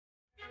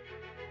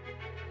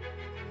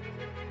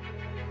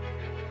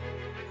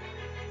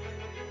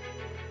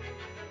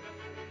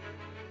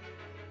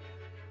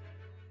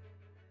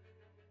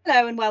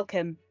Hello and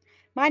welcome.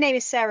 My name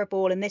is Sarah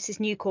Ball and this is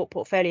New Corp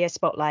Portfolio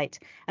Spotlight,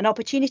 an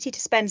opportunity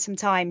to spend some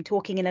time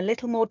talking in a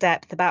little more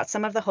depth about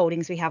some of the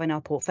holdings we have in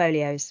our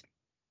portfolios.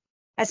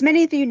 As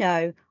many of you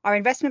know, our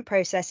investment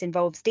process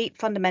involves deep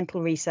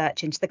fundamental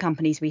research into the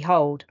companies we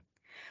hold.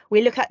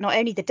 We look at not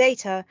only the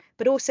data,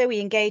 but also we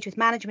engage with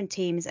management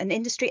teams and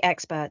industry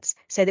experts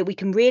so that we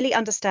can really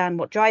understand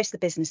what drives the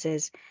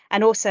businesses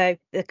and also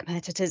the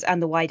competitors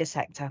and the wider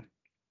sector.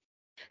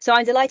 So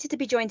I'm delighted to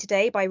be joined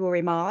today by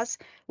Rorrie Mars,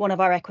 one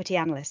of our equity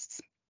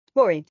analysts.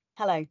 Rorrie,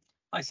 hello.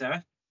 Hi,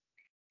 Sarah.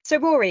 So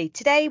Rorrie,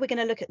 today we're going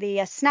to look at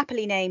the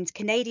snappily named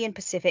Canadian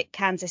Pacific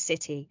Kansas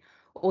City,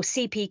 or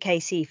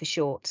CPKC for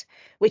short,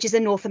 which is a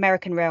North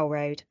American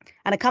railroad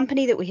and a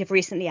company that we have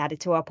recently added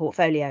to our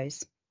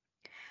portfolios.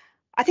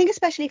 I think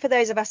especially for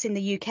those of us in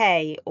the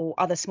UK or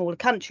other smaller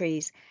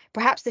countries,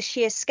 perhaps the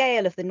sheer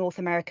scale of the North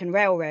American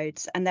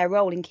railroads and their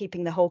role in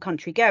keeping the whole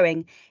country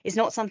going is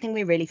not something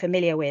we're really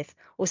familiar with,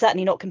 or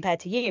certainly not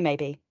compared to you,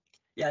 maybe.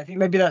 Yeah, I think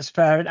maybe that's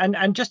fair.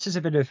 And just as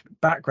a bit of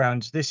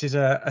background, this is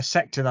a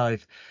sector that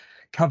I've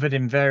covered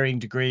in varying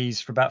degrees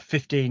for about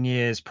 15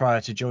 years prior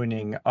to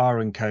joining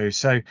R&Co.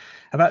 So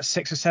about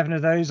 6 or 7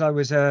 of those, I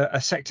was a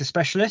sector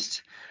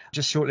specialist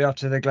just shortly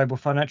after the global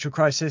financial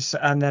crisis.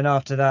 And then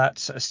after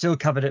that, I still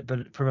covered it,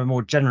 but from a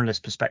more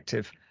generalist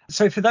perspective.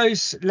 So for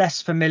those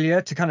less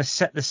familiar, to kind of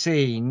set the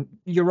scene,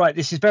 you're right,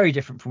 this is very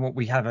different from what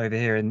we have over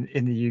here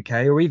in the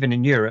UK or even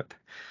in Europe.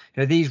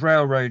 You know, these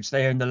railroads,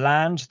 they own the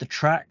land, the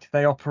track,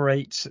 they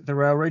operate the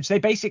railroads. They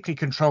basically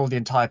control the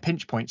entire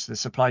pinch points of the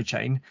supply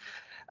chain.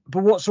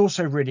 But what's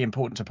also really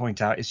important to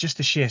point out is just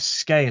the sheer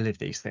scale of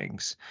these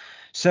things.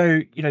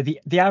 So, you know,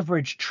 the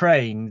average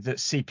train that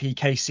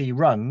CPKC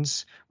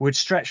runs would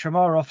stretch from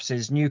our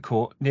offices,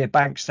 Newcourt, near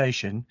Bank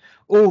Station,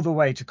 all the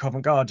way to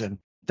Covent Garden.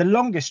 The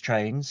longest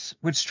trains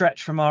would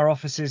stretch from our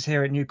offices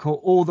here at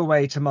Newcourt all the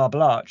way to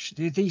Marble Arch.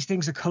 These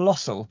things are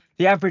colossal.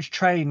 The average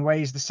train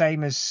weighs the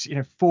same as,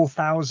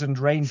 4,000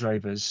 Range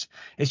Rovers.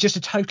 It's just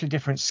a totally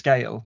different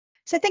scale.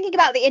 So thinking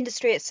about the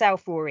industry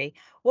itself, Rorrie,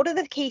 what are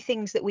the key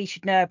things that we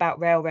should know about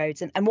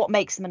railroads and what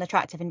makes them an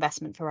attractive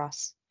investment for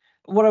us?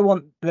 What I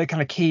want the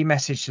kind of key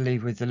message to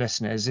leave with the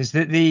listeners is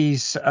that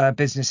these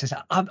businesses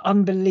have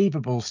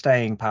unbelievable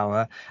staying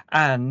power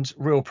and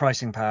real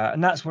pricing power.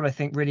 And that's what I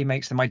think really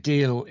makes them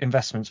ideal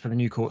investments for the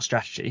Newcourt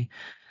strategy.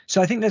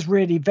 So I think there's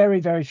really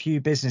very, very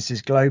few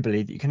businesses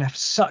globally that you can have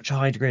such a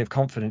high degree of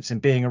confidence in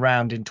being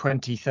around in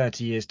 20,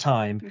 30 years'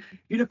 time. Mm-hmm.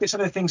 You look at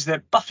some of the things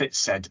that Buffett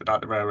said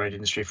about the railroad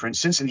industry, for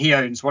instance, and he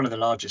owns one of the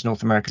largest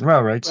North American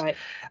railroads.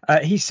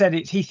 Right. He said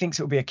he thinks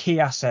it will be a key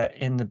asset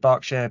in the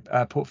Berkshire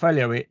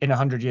portfolio in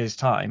 100 years'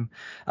 time.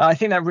 I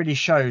think that really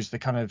shows the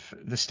kind of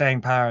the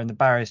staying power and the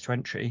barriers to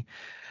entry.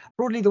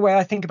 Broadly, the way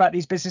I think about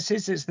these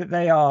businesses is that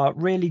they are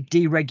really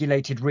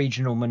deregulated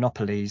regional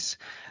monopolies.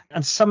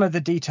 And some of the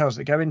details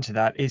that go into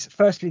that is,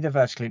 firstly, they're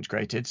vertically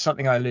integrated,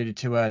 something I alluded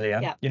to earlier.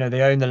 Yeah. You know,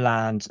 they own the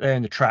land, they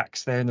own the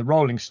tracks, they own the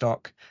rolling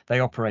stock, they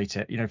operate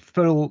it,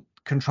 full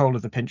control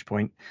of the pinch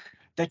point.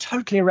 They're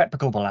totally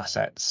irreplicable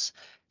assets.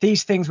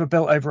 These things were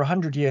built over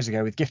 100 years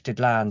ago with gifted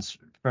lands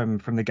from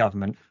the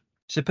government.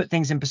 So to put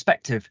things in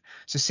perspective,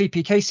 so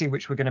CPKC,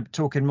 which we're going to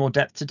talk in more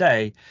depth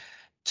today,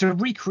 to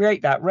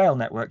recreate that rail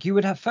network, you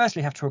would have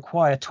to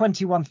acquire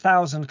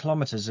 21,000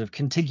 kilometers of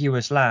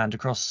contiguous land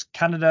across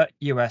Canada,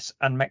 US,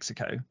 and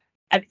Mexico.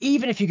 And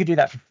even if you could do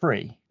that for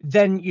free,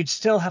 then you'd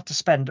still have to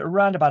spend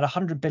around about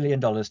 $100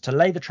 billion to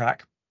lay the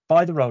track,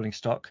 buy the rolling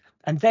stock,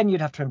 and then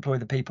you'd have to employ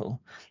the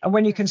people. And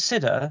when you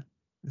consider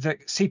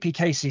that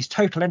CPKC's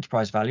total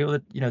enterprise value, or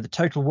the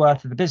total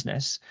worth of the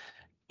business,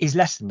 is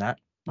less than that,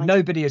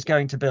 nobody is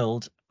going to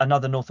build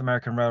another North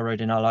American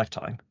railroad in our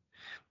lifetime.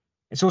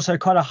 It's also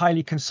quite a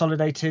highly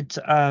consolidated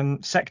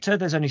sector.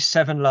 There's only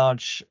 7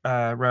 large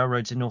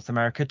railroads in North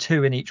America,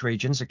 2 in each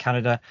region, so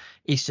Canada,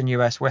 Eastern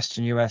US,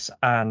 Western US,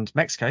 and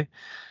Mexico.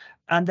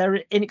 And they're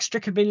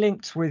inextricably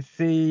linked with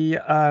the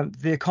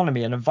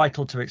economy and are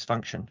vital to its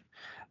function.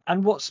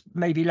 And what's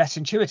maybe less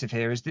intuitive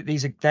here is that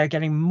they're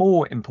getting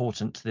more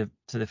important to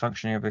the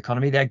functioning of the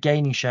economy. They're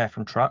gaining share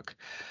from truck,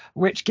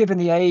 which, given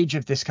the age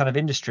of this kind of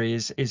industry,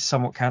 is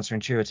somewhat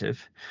counterintuitive.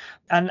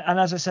 And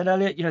as I said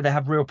earlier, they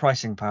have real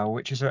pricing power,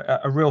 which is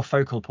a real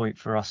focal point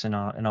for us in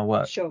our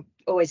work. Sure,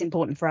 always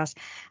important for us.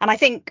 And I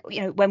think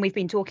when we've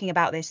been talking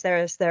about this,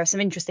 there are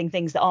some interesting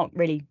things that aren't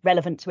really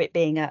relevant to it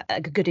being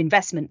a good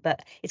investment,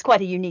 but it's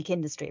quite a unique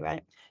industry,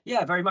 right?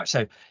 Yeah, very much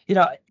so.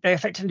 They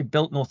effectively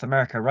built North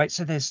America, right?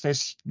 So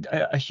there's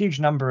a huge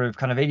number of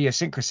kind of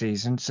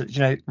idiosyncrasies. And so,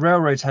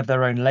 railroads have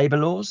their own labor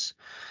laws.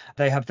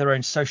 They have their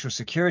own social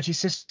security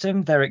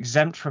system. They're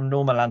exempt from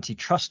normal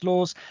antitrust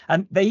laws.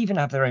 And they even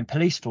have their own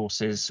police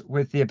forces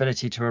with the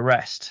ability to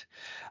arrest.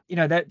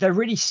 They're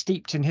really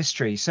steeped in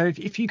history. So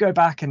if you go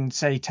back and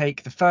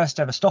take the first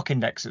ever stock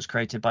index that was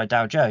created by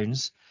Dow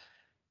Jones,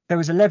 there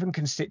was 11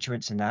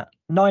 constituents in that,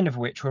 9 of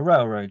which were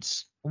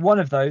railroads. One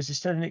of those is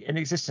still in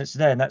existence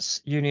today, and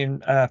that's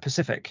Union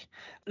Pacific.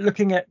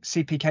 Looking at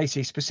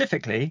CPKC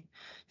specifically,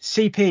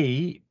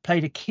 CP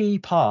played a key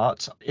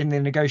part in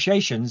the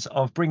negotiations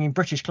of bringing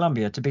British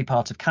Columbia to be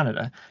part of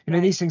Canada.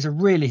 These things are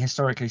really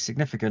historically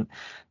significant.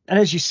 And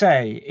as you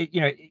say,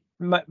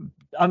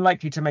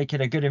 unlikely to make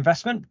it a good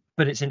investment,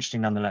 but it's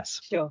interesting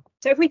nonetheless. Sure.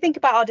 So if we think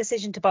about our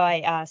decision to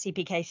buy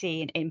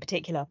CPKC in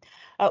particular,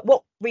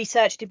 what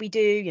research did we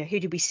do? Who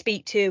did we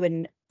speak to?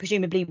 And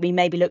presumably we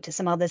maybe looked at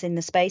some others in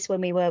the space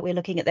when we're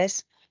looking at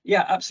this.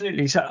 Yeah,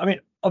 absolutely. So,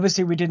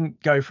 obviously we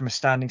didn't go from a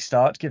standing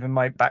start, given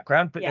my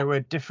background, but there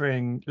were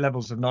differing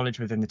levels of knowledge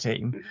within the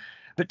team. Mm-hmm.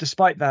 But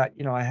despite that,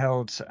 I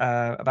held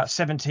about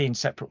 17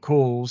 separate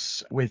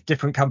calls with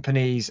different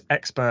companies,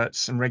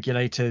 experts and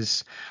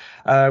regulators.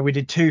 We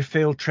did 2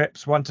 field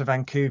trips, one to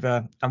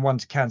Vancouver and one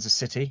to Kansas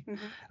City.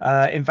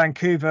 Mm-hmm. In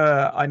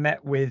Vancouver, I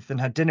met with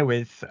and had dinner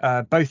with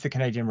both the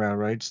Canadian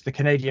railroads, the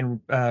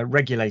Canadian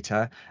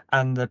regulator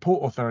and the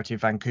Port Authority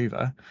of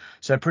Vancouver.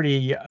 So a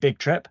pretty big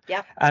trip.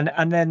 Yeah.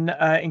 And then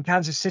in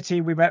Kansas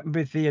City, we met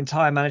with the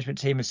entire management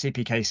team of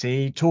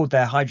CPKC, toured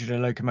their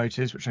hydrogen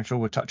locomotives, which I'm sure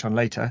we'll touch on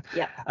later.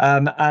 Yeah.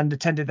 And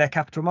attended their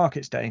Capital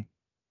Markets Day.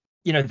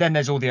 Then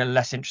there's all the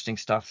less interesting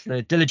stuff.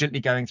 They're diligently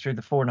going through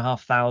the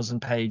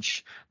 4,500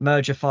 page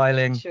merger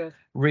filing, sure.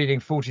 Reading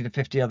 40 to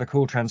 50 other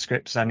call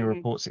transcripts, annual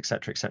reports,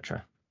 etc.,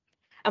 etc.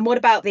 And what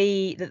about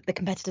the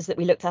competitors that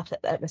we looked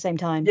at the same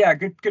time? Yeah,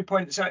 good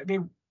point. So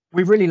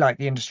we really like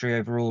the industry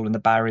overall, and the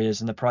barriers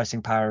and the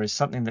pricing power is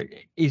something that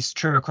is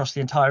true across the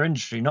entire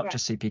industry, not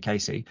just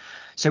CPKC.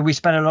 So we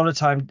spent a lot of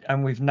time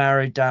and we've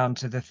narrowed down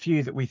to the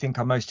few that we think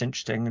are most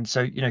interesting. And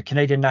so,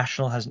 Canadian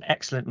National has an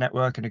excellent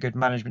network and a good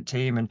management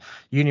team, and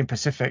Union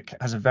Pacific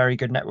has a very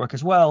good network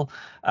as well.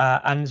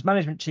 And there's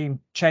management team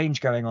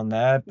change going on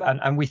there,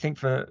 and we think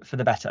for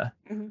the better.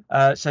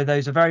 Mm-hmm. So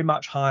those are very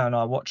much high on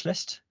our watch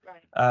list.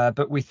 Right.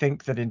 But we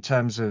think that in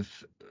terms of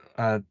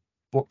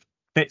what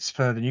fits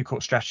for the New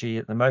Court strategy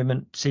at the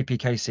moment,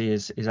 CPKC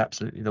is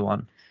absolutely the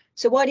one.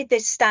 So why did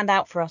this stand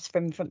out for us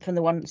from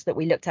the ones that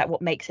we looked at?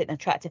 What makes it an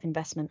attractive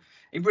investment?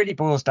 It really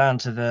boils down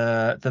to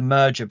the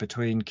merger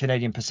between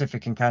Canadian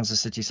Pacific and Kansas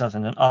City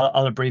Southern, and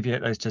I'll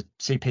abbreviate those to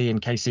CP and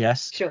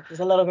KCS. Sure, there's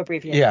a lot of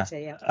abbreviations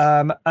here.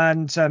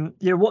 And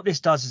what this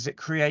does is it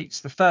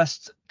creates the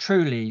first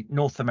truly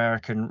North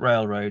American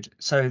railroad.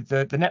 So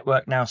the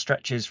network now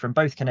stretches from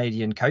both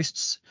Canadian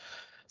coasts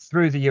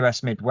through the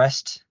US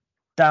Midwest,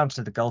 down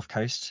to the Gulf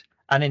Coast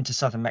and into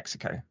southern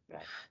Mexico.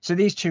 Right. So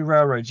these two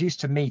railroads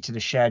used to meet at a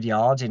shared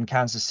yard in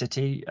Kansas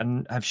City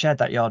and have shared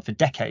that yard for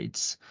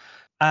decades.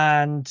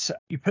 And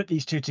you put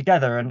these two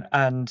together,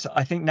 and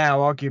I think now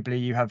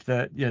arguably you have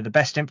the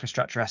best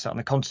infrastructure asset on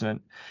the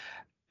continent.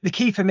 The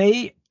key for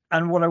me,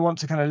 and what I want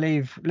to kind of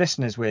leave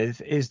listeners with,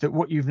 is that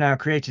what you've now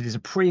created is a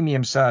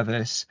premium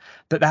service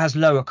that has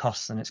lower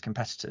costs than its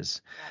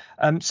competitors.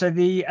 So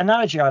the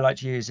analogy I like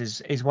to use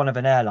is one of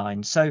an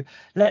airline. So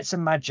let's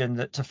imagine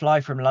that to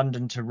fly from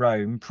London to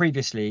Rome,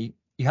 previously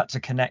you had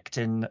to connect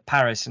in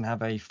Paris and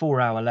have a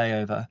 4-hour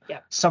layover. Yeah.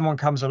 Someone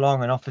comes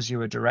along and offers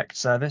you a direct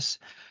service.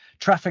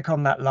 Traffic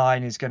on that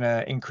line is going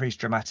to increase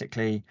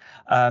dramatically.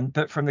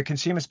 But from the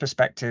consumer's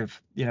perspective,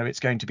 it's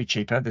going to be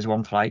cheaper. There's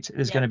one flight.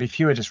 There's going to be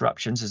fewer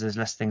disruptions as there's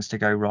less things to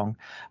go wrong.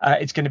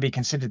 It's going to be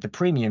considered the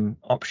premium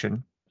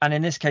option. And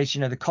in this case,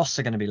 the costs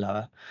are going to be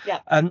lower. Yeah.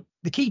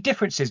 The key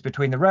differences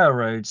between the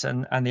railroads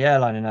and the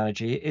airline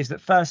analogy is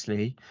that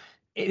firstly,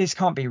 this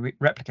can't be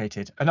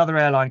replicated. Another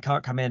airline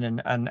can't come in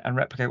and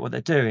replicate what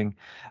they're doing.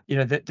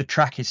 The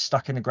track is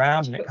stuck in the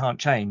ground and it can't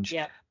change.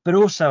 Yeah. But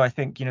also, I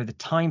think, the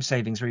time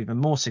savings are even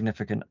more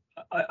significant.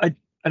 I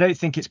don't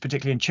think it's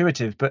particularly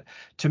intuitive, but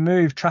to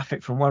move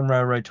traffic from one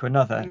railroad to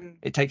another,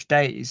 it takes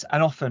days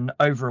and often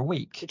over a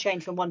week. To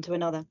change from one to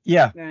another.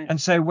 Yeah. Right. And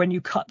so when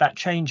you cut that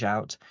change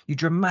out, you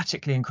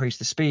dramatically increase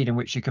the speed in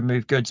which you can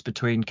move goods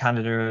between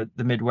Canada,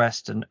 the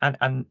Midwest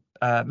and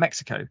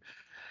Mexico.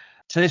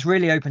 So this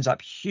really opens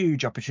up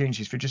huge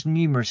opportunities for just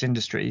numerous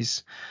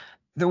industries.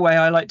 The way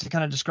I like to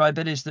kind of describe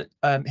it is that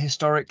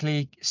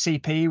historically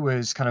CP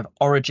was kind of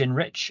origin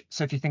rich.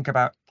 So if you think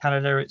about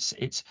Canada,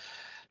 it's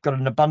got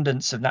an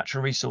abundance of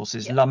natural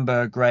resources,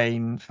 lumber,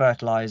 grain,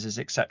 fertilizers,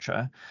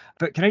 etc.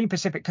 But Canadian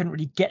Pacific couldn't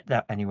really get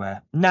that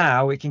anywhere.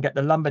 Now it can get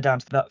the lumber down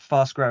to that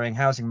fast growing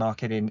housing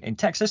market in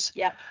Texas.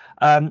 Yeah.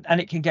 And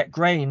it can get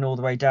grain all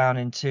the way down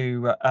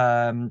into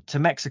to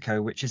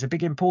Mexico, which is a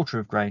big importer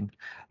of grain.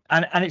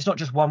 And it's not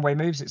just one-way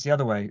moves; it's the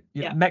other way.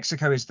 Yeah.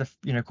 Mexico is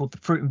called the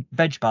fruit and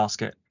veg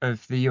basket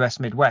of the US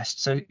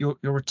Midwest. So you're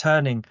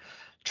returning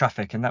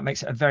traffic, and that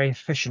makes it a very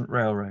efficient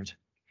railroad.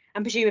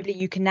 And presumably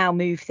you can now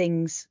move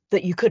things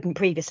that you couldn't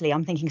previously.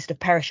 I'm thinking sort of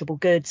perishable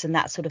goods and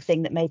that sort of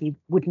thing that maybe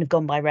wouldn't have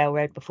gone by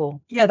railroad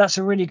before. Yeah, that's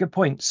a really good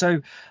point.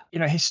 So,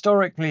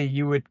 historically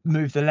you would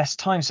move the less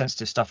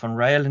time-sensitive stuff on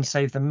rail and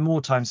save the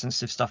more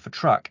time-sensitive stuff for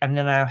truck. And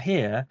then now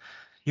here,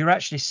 you're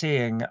actually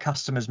seeing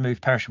customers move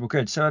perishable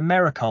goods. So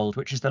Americold,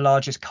 which is the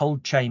largest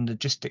cold chain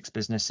logistics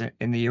business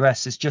in the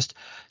US, has just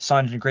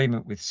signed an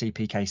agreement with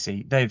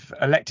CPKC. They've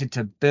elected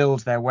to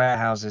build their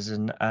warehouses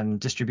and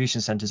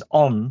distribution centers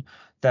on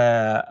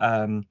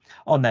their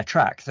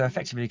track. They're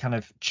effectively kind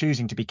of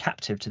choosing to be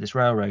captive to this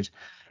railroad.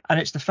 And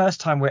it's the first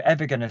time we're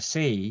ever going to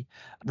see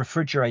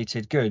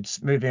refrigerated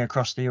goods moving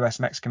across the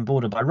US-Mexican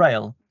border by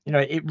rail.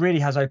 It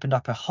really has opened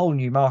up a whole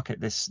new market,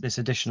 this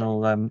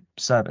additional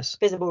service.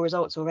 Visible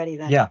results already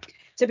then. Yeah.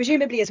 So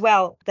presumably as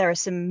well, there are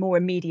some more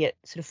immediate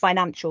sort of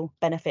financial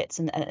benefits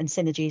and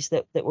synergies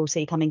that we'll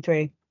see coming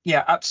through.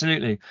 Yeah,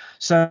 absolutely.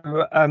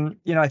 So,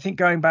 I think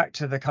going back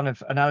to the kind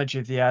of analogy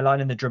of the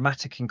airline and the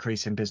dramatic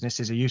increase in business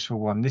is a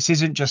useful one. This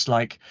isn't just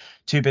like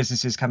two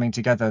businesses coming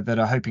together that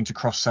are hoping to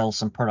cross-sell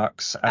some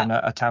products and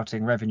are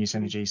touting revenue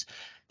synergies.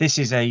 This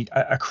is a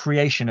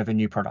creation of a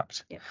new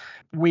product. Yeah.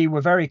 We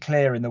were very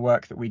clear in the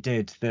work that we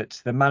did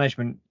that the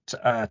management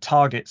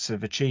targets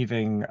of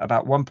achieving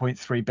about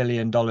 $1.3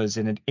 billion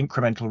in an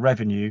incremental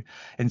revenue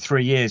in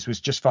 3 years was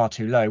just far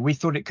too low. We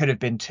thought it could have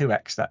been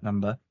 2x that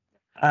number.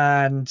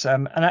 And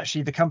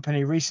actually, the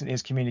company recently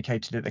has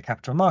communicated at the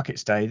Capital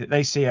Markets Day that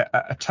they see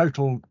a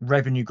total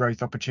revenue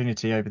growth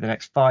opportunity over the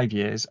next 5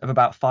 years of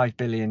about 5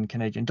 billion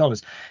Canadian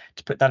dollars.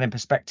 To put that in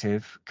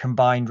perspective,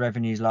 combined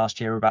revenues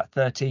last year were about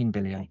 13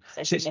 billion.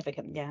 So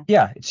significant, yeah.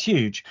 Yeah, it's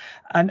huge.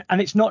 And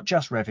it's not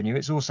just revenue,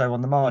 it's also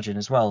on the margin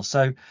as well.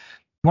 So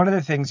one of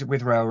the things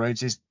with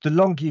railroads is the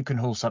longer you can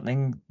haul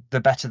something, the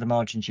better the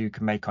margins you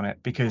can make on it,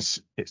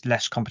 because it's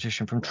less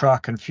competition from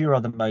truck and fewer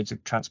other modes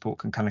of transport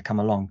can kind of come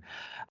along.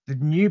 The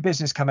new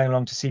business coming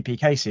along to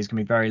CPKC is going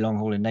to be very long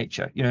haul in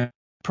nature.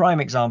 Prime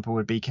example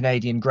would be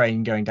Canadian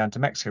grain going down to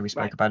Mexico we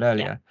spoke about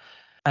earlier. Yeah.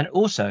 And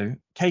also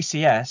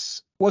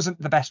KCS wasn't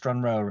the best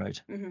run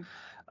railroad. Mm-hmm.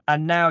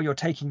 And now you're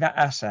taking that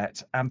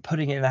asset and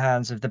putting it in the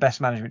hands of the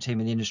best management team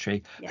in the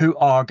industry, who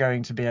are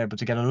going to be able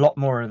to get a lot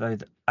more of those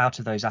out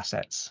of those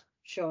assets.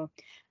 Sure.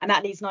 And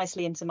that leads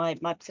nicely into my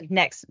sort of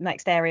next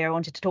area I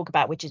wanted to talk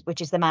about, which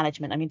is the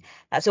management. I mean,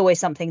 that's always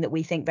something that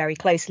we think very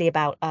closely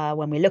about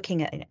when we're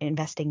looking at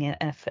investing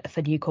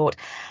for New Court.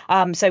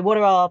 So what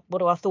are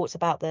our thoughts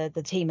about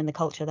the team and the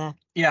culture there?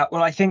 Yeah,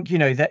 well, I think,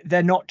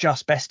 they're not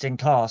just best in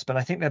class, but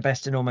I think they're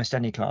best in almost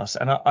any class.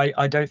 And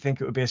I don't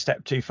think it would be a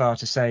step too far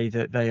to say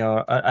that they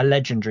are a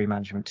legendary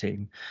management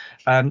team.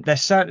 They're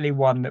certainly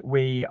one that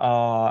we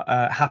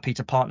are happy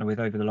to partner with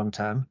over the long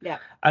term. Yeah.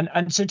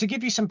 And so to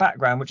give you some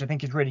background, which I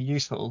think is really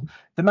useful,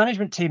 the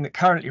management team that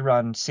currently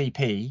run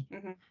CP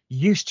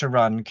used to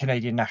run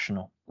Canadian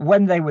National.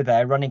 When they were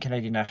there running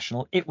Canadian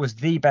National, it was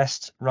the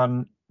best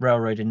run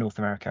railroad in North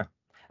America.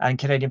 And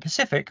Canadian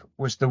Pacific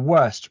was the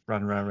worst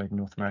run railroad in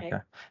North America.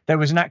 Okay. There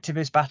was an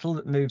activist battle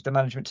that moved the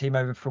management team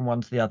over from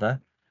one to the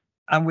other.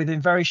 And within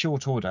very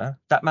short order,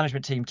 that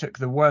management team took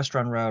the worst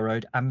run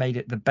railroad and made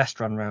it the best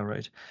run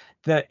railroad.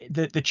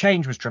 The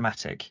change was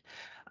dramatic.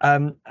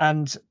 And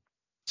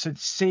so the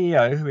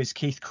CEO, who is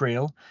Keith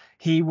Creel,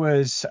 he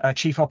was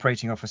Chief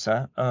Operating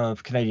Officer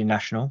of Canadian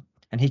National.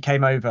 And he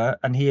came over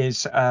and he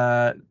is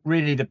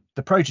really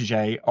the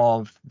protege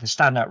of the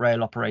standout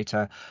rail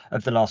operator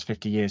of the last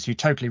 50 years, who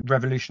totally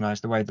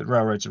revolutionized the way that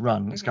railroads are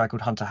run. This guy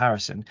called Hunter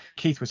Harrison.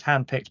 Keith was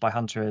handpicked by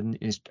Hunter in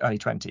his early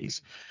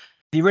 20s.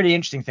 The really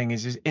interesting thing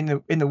is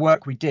in the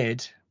work we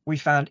did, we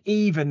found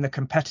even the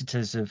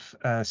competitors of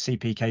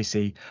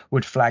CPKC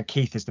would flag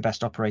Keith as the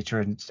best operator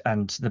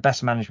and the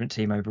best management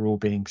team overall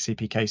being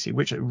CPKC,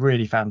 which I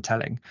really found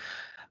telling.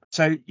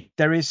 So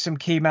there is some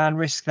key man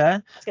risk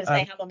there. I was going to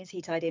say, how long is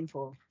he tied in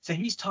for? So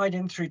he's tied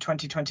in through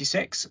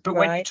 2026. But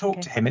when you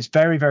talk to him, it's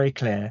very, very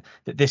clear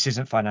that this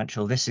isn't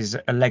financial. This is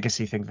a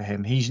legacy thing for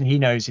him. He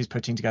knows he's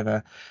putting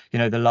together,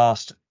 the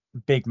last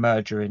big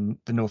merger in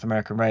the North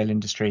American rail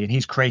industry, and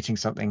he's creating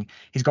something.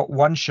 He's got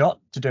one shot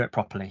to do it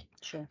properly.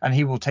 Sure. And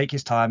he will take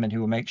his time and he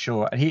will make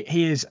sure. And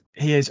he is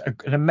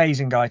an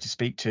amazing guy to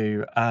speak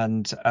to.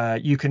 And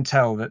you can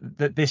tell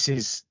that this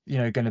is,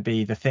 going to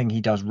be the thing he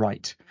does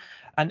right.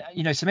 And,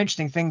 some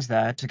interesting things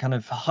there to kind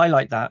of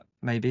highlight that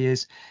maybe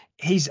is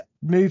he's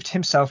moved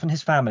himself and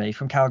his family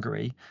from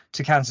Calgary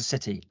to Kansas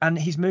City, and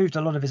he's moved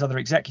a lot of his other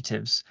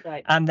executives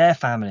and their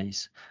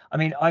families. I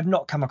mean, I've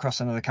not come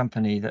across another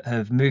company that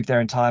have moved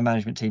their entire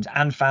management teams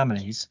and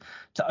families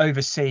to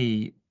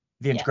oversee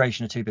the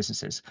integration of two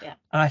businesses. Yeah.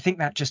 And I think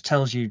that just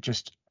tells you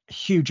just a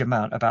huge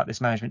amount about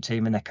this management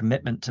team and their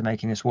commitment to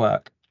making this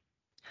work.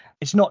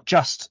 It's not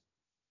just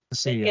the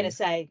CEO. You're going to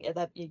say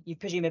that you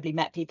presumably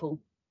met people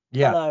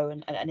below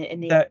and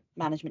in the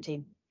management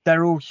team.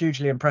 They're all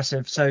hugely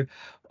impressive. So,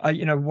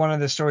 one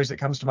of the stories that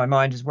comes to my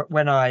mind is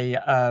when I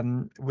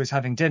was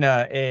having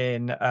dinner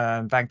in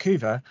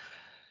Vancouver,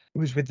 it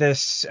was with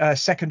this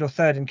second or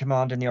third in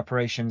command in the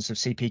operations of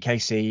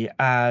CPKC.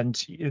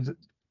 And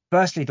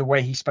firstly, the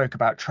way he spoke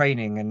about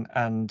training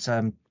and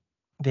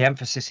the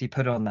emphasis he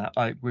put on that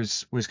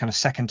was kind of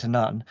second to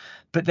none.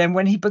 But then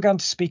when he began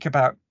to speak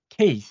about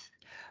Keith,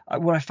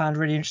 what I found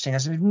really interesting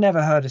is I've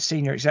never heard a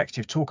senior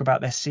executive talk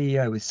about their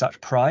CEO with such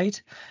pride.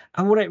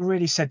 And what it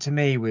really said to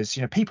me was,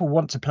 people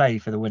want to play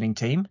for the winning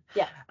team.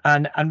 Yeah.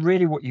 And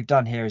really what you've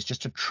done here is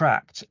just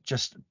attract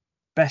just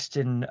best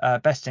in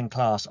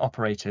class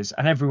operators,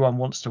 and everyone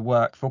wants to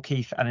work for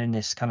Keith and in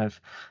this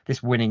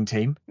winning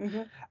team.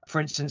 Mm-hmm. For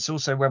instance,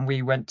 also when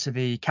we went to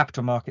the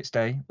Capital Markets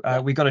Day, Yeah.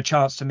 we got a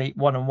chance to meet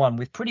one-on-one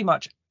with pretty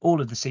much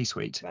all of the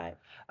C-suite. Right.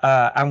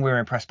 And we were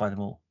impressed by them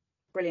all.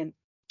 Brilliant.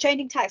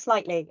 Changing tack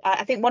slightly,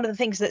 I think one of the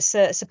things that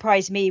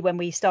surprised me when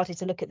we started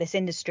to look at this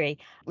industry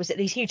was that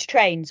these huge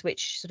trains,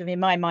 which sort of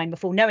in my mind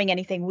before knowing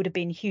anything would have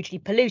been hugely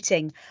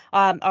polluting,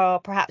 are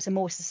perhaps a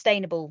more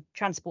sustainable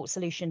transport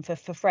solution for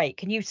freight.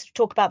 Can you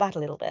talk about that a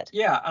little bit?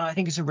 Yeah, and I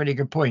think it's a really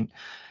good point.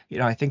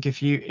 I think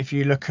if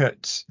you look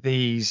at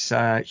these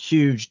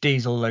huge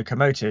diesel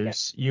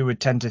locomotives, you would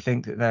tend to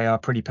think that they are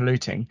pretty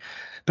polluting.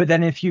 But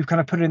then if you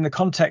kind of put it in the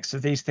context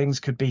of these things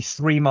could be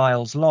 3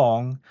 miles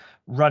long,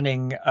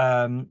 running,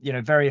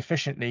 very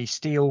efficiently,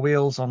 steel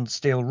wheels on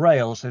steel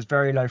rails, there's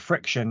very low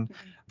friction.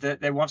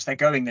 That once they're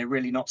going, they're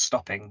really not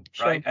stopping,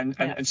 Sure. right?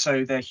 And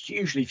so they're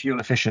hugely fuel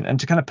efficient. And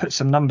to kind of put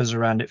some numbers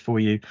around it for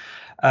you,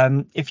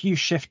 if you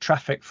shift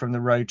traffic from the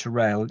road to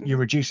rail, you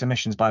reduce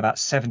emissions by about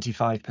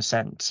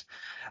 75%.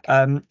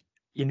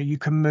 You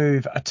can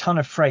move a ton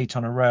of freight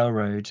on a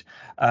railroad,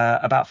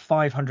 about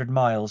 500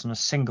 miles on a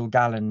single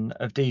gallon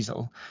of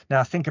diesel.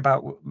 Now think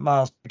about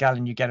miles per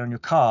gallon you get on your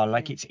car.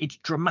 Like it's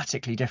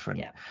dramatically different.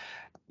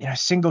 Yeah. A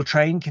single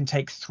train can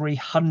take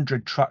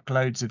 300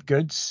 truckloads of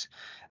goods.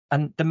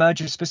 And the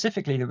merger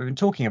specifically that we've been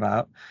talking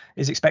about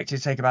is expected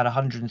to take about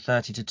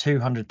 130 to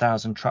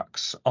 200,000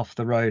 trucks off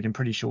the road in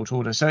pretty short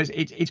order. So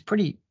it's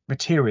pretty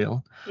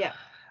material. Yeah.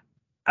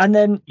 And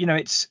then,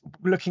 it's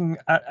looking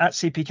at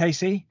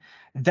CPKC.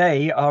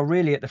 They are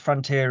really at the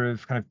frontier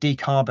of kind of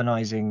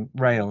decarbonising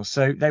rail.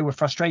 So they were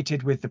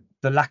frustrated with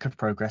the lack of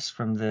progress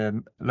from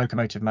the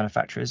locomotive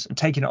manufacturers and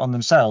taking it on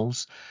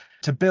themselves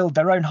to build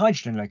their own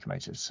hydrogen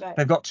locomotives. Right.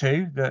 They've got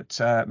two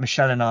that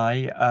Michelle and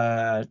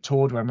I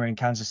toured when we were in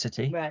Kansas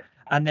City. Right.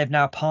 And they've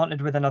now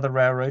partnered with another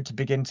railroad to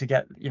begin to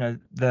get,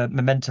 the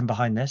momentum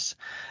behind this.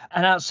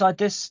 And outside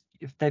this,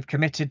 they've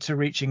committed to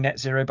reaching net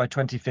zero by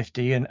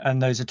 2050.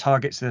 And those are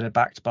targets that are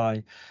backed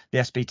by the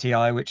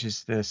SBTI, which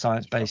is the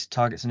Science Based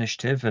Targets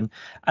Initiative.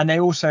 And they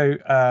also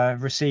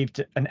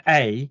received an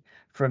A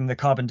from the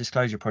Carbon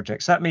Disclosure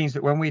Project. So that means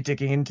that when we're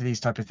digging into these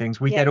type of things,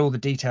 we get all the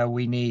detail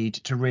we need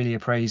to really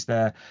appraise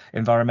their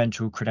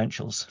environmental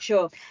credentials.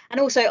 Sure. And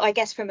also, I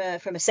guess from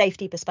a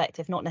safety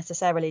perspective, not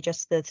necessarily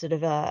just the sort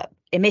of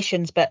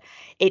emissions, but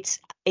it's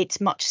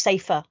much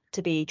safer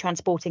to be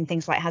transporting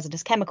things like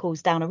hazardous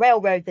chemicals down a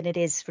railroad than it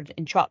is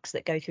in trucks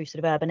that go through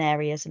sort of urban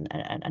areas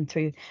and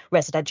through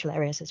residential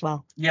areas as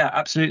well. Yeah,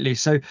 absolutely.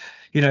 So,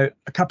 a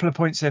couple of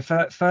points here.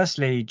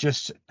 Firstly,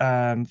 just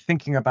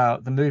thinking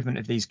about the movement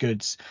of these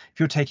goods. If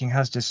you're taking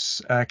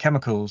hazardous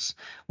chemicals,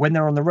 when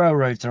they're on the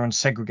railroads, they're on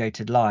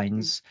segregated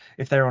lines.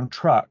 If they're on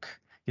truck,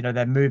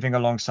 they're moving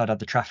alongside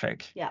other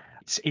traffic. Yeah.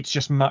 It's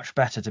just much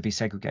better to be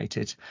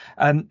segregated.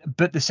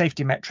 But the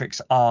safety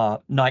metrics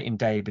are night and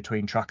day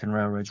between truck and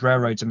railroads.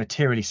 Railroads are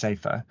materially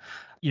safer.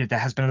 There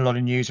has been a lot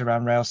of news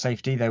around rail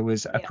safety. There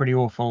was a pretty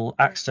awful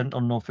accident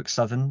on Norfolk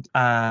Southern,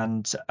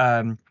 and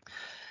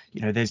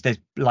there's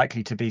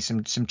likely to be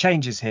some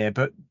changes here.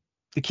 But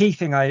the key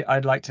thing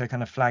I'd like to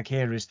kind of flag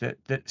here is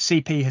that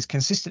CP has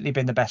consistently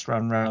been the best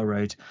run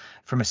railroad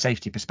from a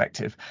safety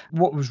perspective.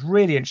 What was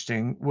really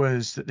interesting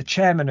was that the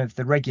chairman of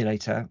the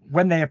regulator,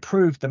 when they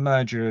approved the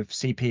merger of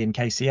CP and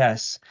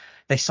KCS,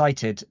 they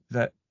cited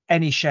that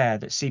any share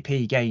that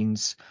CP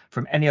gains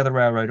from any other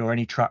railroad or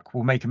any truck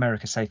will make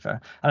America safer.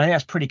 And I think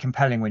that's pretty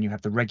compelling when you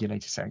have the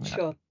regulator saying that.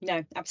 Sure.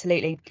 No,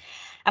 absolutely.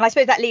 And I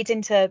suppose that leads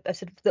into a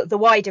sort of the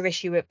wider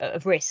issue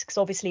of risks.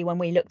 Obviously, when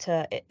we look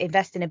to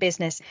invest in a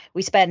business,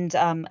 we spend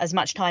as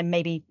much time,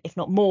 maybe if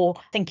not more,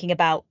 thinking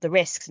about the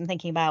risks and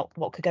thinking about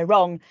what could go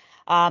wrong.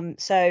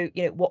 So,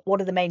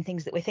 what are the main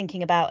things that we're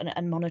thinking about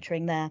and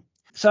monitoring there?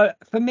 So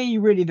for me,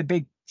 really, the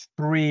big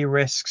 3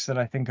 risks that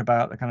I think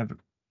about, the kind of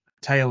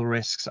tail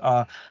risks,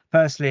 are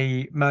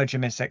firstly merger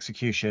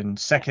misexecution,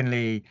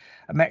 secondly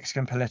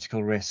Mexican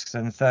political risks,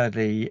 and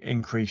thirdly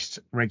increased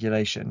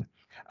regulation.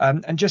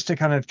 And just to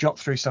kind of jot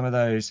through some of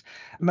those,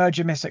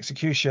 merger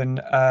misexecution,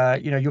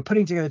 you're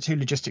putting together 2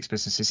 logistics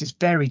businesses. It's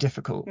very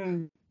difficult.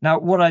 Now,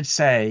 what I'd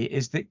say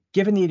is that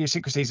given the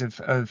idiosyncrasies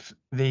of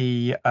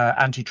the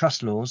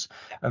antitrust laws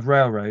of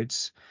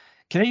railroads,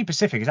 Canadian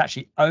Pacific has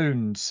actually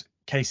owned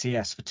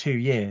KCS for 2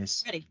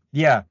 years. Really?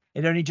 Yeah,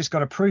 it only just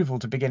got approval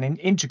to begin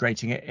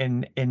integrating it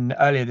in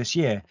earlier this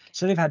year.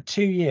 So they've had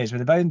 2 years where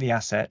they've owned the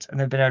asset and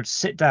they've been able to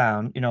sit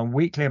down, on a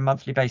weekly and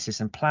monthly basis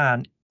and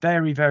plan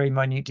very, very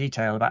minute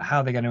detail about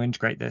how they're going to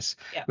integrate this,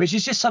 which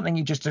is just something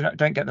you just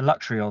don't get the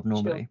luxury of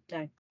normally. Sure.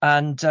 No.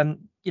 And,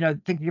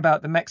 thinking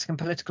about the Mexican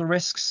political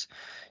risks,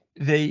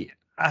 the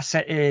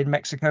asset in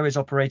Mexico is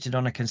operated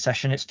on a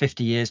concession. It's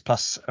 50 years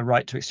plus a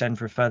right to extend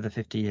for a further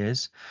 50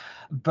 years.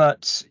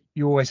 But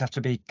you always have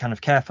to be kind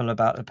of careful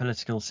about the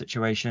political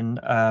situation.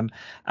 And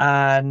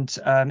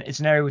it's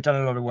an area we've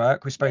done a lot of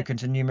work. We've spoken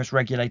to numerous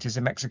regulators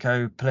in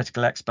Mexico,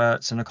 political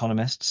experts and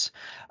economists.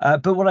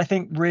 But what I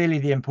think really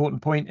the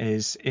important point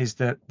is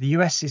that the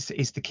US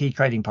is the key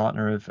trading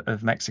partner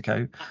of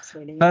Mexico.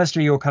 Absolutely.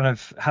 Firstly, you'll kind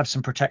of have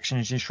some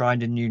protections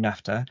enshrined in new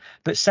NAFTA.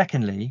 But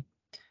secondly,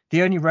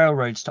 the only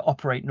railroads to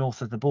operate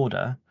north of the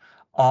border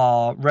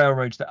are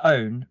railroads that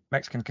own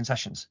Mexican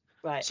concessions.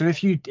 Right. So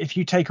if you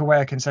take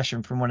away a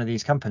concession from one of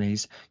these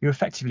companies, you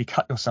effectively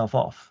cut yourself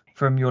off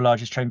from your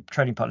largest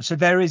trading partner. So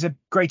there is a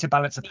greater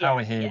balance of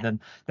power here than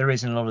there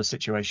is in a lot of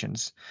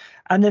situations.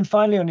 And then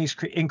finally, on these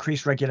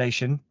increased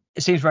regulation,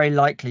 it seems very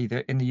likely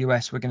that in the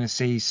US we're going to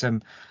see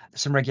some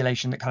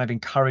regulation that kind of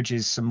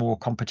encourages some more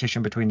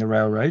competition between the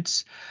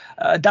railroads.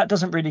 That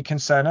doesn't really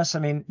concern us. I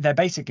mean, they're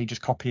basically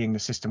just copying the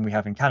system we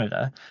have in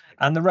Canada,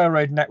 and the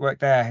railroad network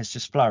there has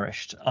just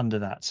flourished under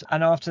that.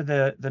 And after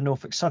the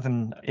Norfolk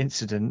Southern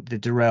incident, the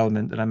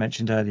derailment that I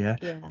mentioned earlier,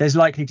 there's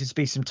likely to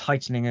be some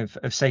tightening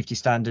of safety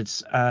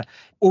standards.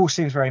 All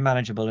seems very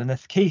manageable. And the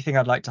key thing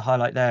I'd like to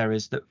highlight there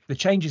is that the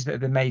changes that have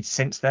been made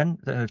since then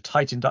that have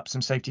tightened up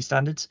some safety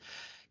standards,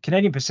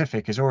 Canadian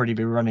Pacific has already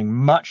been running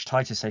much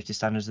tighter safety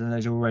standards than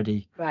those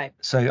already. Right.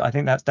 So I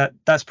think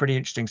that's pretty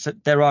interesting. So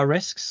there are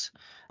risks,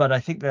 but I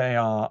think they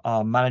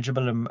are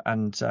manageable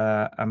and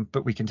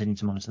but we continue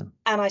to monitor them.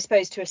 And I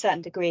suppose to a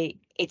certain degree,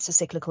 it's a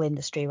cyclical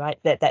industry, right?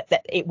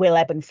 That it will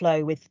ebb and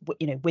flow with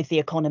the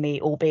economy,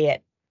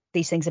 albeit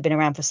these things have been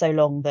around for so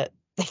long that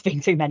they've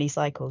been through many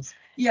cycles.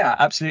 Yeah,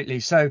 absolutely.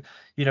 So,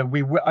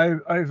 we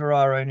over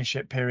our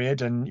ownership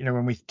period, and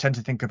when we tend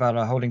to think about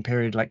our holding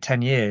period like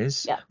 10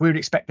 years, we would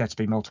expect there to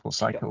be multiple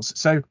cycles.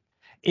 So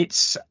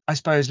it's, I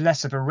suppose,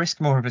 less of a risk,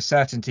 more of a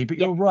certainty. But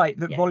you're right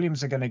that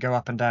volumes are going to go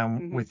up and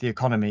down with the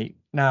economy.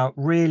 Now,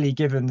 really,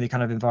 given the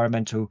kind of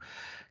environmental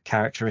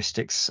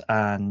characteristics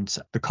and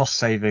the cost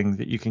saving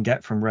that you can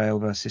get from rail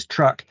versus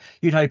truck,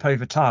 you'd hope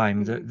over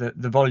time that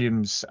the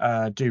volumes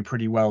do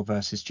pretty well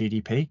versus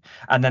GDP,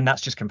 and then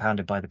that's just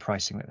compounded by the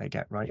pricing that they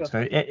get, right? Sure.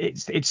 So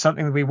it's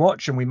something that we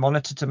watch and we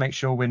monitor to make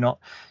sure we're not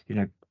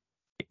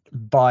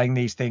buying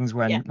these things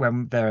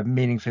when they're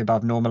meaningfully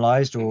above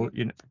normalized, or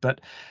but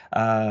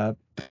the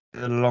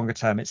longer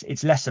term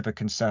it's less of a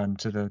concern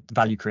to the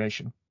value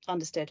creation.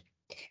 Understood.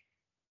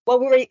 Well,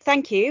 Rorrie,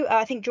 thank you.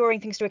 I think drawing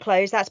things to a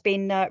close, that's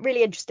been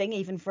really interesting,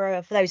 even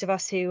for those of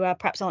us who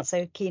perhaps aren't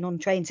so keen on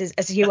trains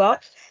as you are.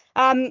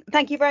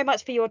 Thank you very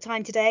much for your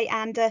time today,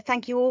 and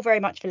thank you all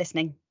very much for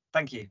listening.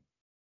 Thank you.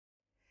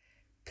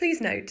 Please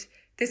note,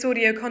 this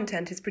audio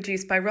content is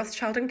produced by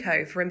Rothschild &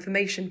 Co. for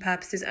information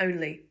purposes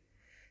only.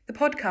 The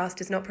podcast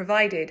is not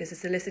provided as a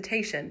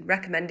solicitation,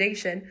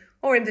 recommendation,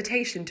 or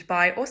invitation to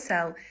buy or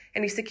sell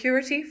any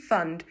security,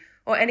 fund,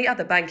 or any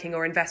other banking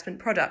or investment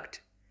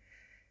product.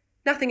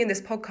 Nothing in this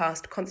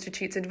podcast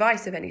constitutes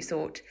advice of any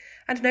sort,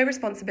 and no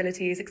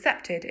responsibility is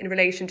accepted in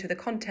relation to the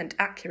content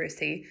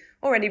accuracy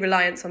or any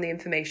reliance on the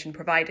information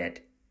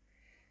provided.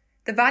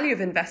 The value of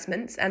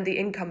investments and the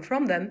income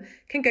from them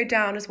can go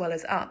down as well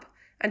as up,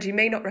 and you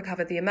may not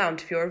recover the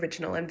amount of your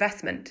original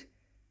investment.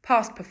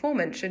 Past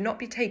performance should not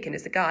be taken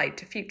as a guide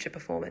to future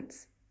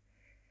performance.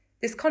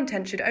 This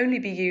content should only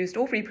be used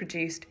or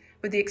reproduced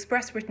with the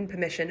express written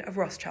permission of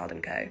Rothschild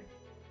 & Co.